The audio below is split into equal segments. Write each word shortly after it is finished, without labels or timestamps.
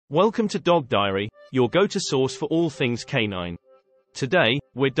Welcome to Dog Diary, your go-to source for all things canine. Today,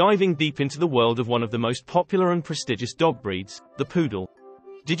 we're diving deep into the world of one of the most popular and prestigious dog breeds, the Poodle.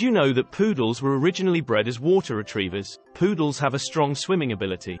 Did you know that Poodles were originally bred as water retrievers? Poodles have a strong swimming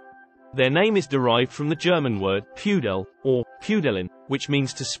ability. Their name is derived from the German word Poodle, or Pudeln, which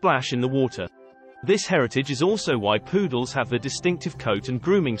means to splash in the water. This heritage is also why Poodles have their distinctive coat and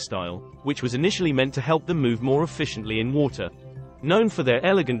grooming style, which was initially meant to help them move more efficiently in water. Known for their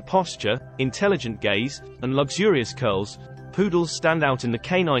elegant posture, intelligent gaze, and luxurious curls, Poodles stand out in the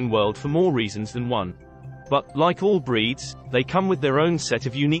canine world for more reasons than one. But, like all breeds, they come with their own set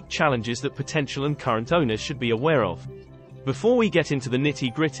of unique challenges that potential and current owners should be aware of. Before we get into the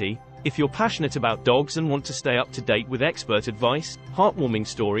nitty-gritty, if you're passionate about dogs and want to stay up to date with expert advice, heartwarming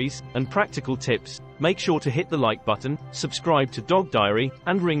stories, and practical tips, make sure to hit the like button, subscribe to Dog Diary,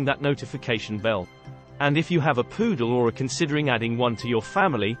 and ring that notification bell. And if you have a poodle or are considering adding one to your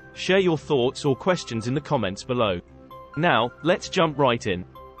family, share your thoughts or questions in the comments below. Now, let's jump right in.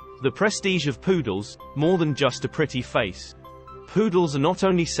 The prestige of poodles, more than just a pretty face. Poodles are not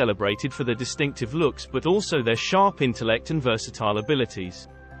only celebrated for their distinctive looks but also their sharp intellect and versatile abilities.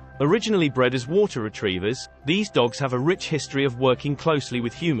 Originally bred as water retrievers, these dogs have a rich history of working closely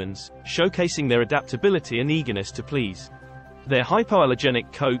with humans, showcasing their adaptability and eagerness to please. Their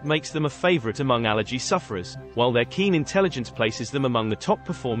hypoallergenic coat makes them a favorite among allergy sufferers, while their keen intelligence places them among the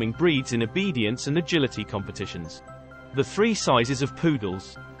top-performing breeds in obedience and agility competitions. The three sizes of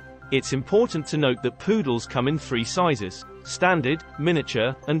poodles. It's important to note that poodles come in three sizes: standard,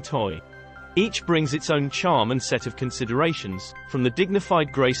 miniature, and toy. Each brings its own charm and set of considerations, from the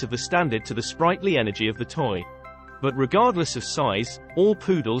dignified grace of the standard to the sprightly energy of the toy. But regardless of size, all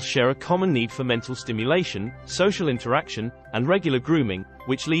poodles share a common need for mental stimulation, social interaction, and regular grooming,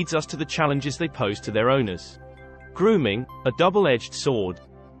 which leads us to the challenges they pose to their owners. Grooming, a double-edged sword.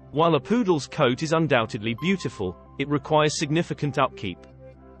 While a poodle's coat is undoubtedly beautiful, it requires significant upkeep.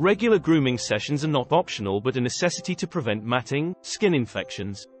 Regular grooming sessions are not optional but a necessity to prevent matting, skin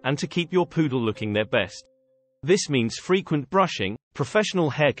infections, and to keep your poodle looking their best. This means frequent brushing, professional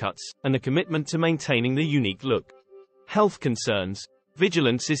haircuts, and a commitment to maintaining the unique look. Health concerns.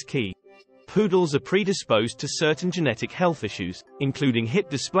 Vigilance is key. Poodles are predisposed to certain genetic health issues, including hip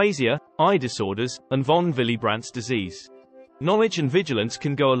dysplasia, eye disorders, and von Willebrandt's disease. Knowledge and vigilance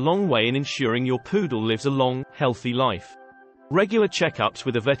can go a long way in ensuring your poodle lives a long, healthy life. Regular checkups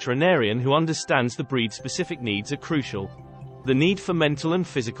with a veterinarian who understands the breed's specific needs are crucial. The need for mental and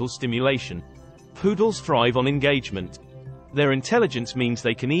physical stimulation. Poodles thrive on engagement. Their intelligence means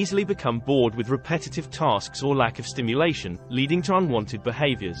they can easily become bored with repetitive tasks or lack of stimulation, leading to unwanted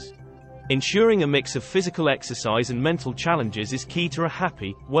behaviors. Ensuring a mix of physical exercise and mental challenges is key to a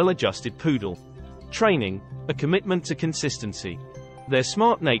happy, well-adjusted poodle. Training, a commitment to consistency. Their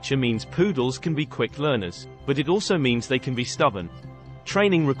smart nature means poodles can be quick learners, but it also means they can be stubborn.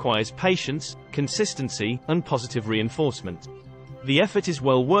 Training requires patience, consistency, and positive reinforcement. The effort is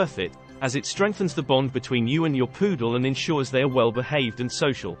well worth it, as it strengthens the bond between you and your poodle and ensures they are well behaved and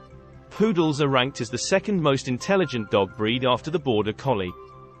social. Poodles are ranked as the second most intelligent dog breed after the Border Collie.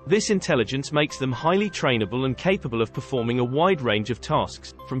 This intelligence makes them highly trainable and capable of performing a wide range of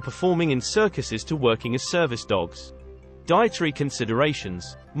tasks, from performing in circuses to working as service dogs. Dietary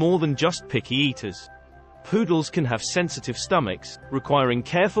considerations. More than just picky eaters. Poodles can have sensitive stomachs, requiring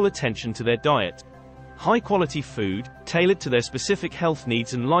careful attention to their diet. High-quality food, tailored to their specific health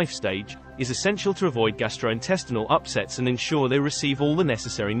needs and life stage, is essential to avoid gastrointestinal upsets and ensure they receive all the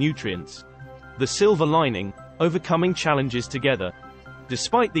necessary nutrients. The silver lining: overcoming challenges together.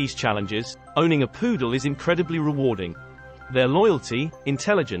 Despite these challenges, owning a poodle is incredibly rewarding. Their loyalty,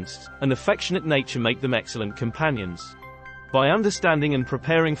 intelligence, and affectionate nature make them excellent companions. By understanding and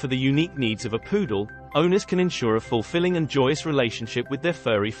preparing for the unique needs of a poodle, owners can ensure a fulfilling and joyous relationship with their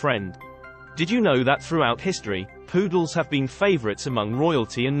furry friend. Did you know that throughout history, poodles have been favorites among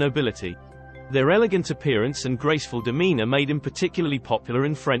royalty and nobility? Their elegant appearance and graceful demeanor made them particularly popular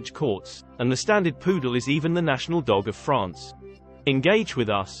in French courts, and the standard poodle is even the national dog of France. Engage with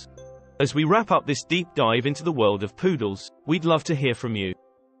us. As we wrap up this deep dive into the world of poodles, we'd love to hear from you.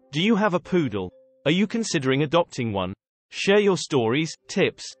 Do you have a poodle? Are you considering adopting one? Share your stories,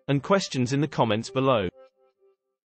 tips, and questions in the comments below.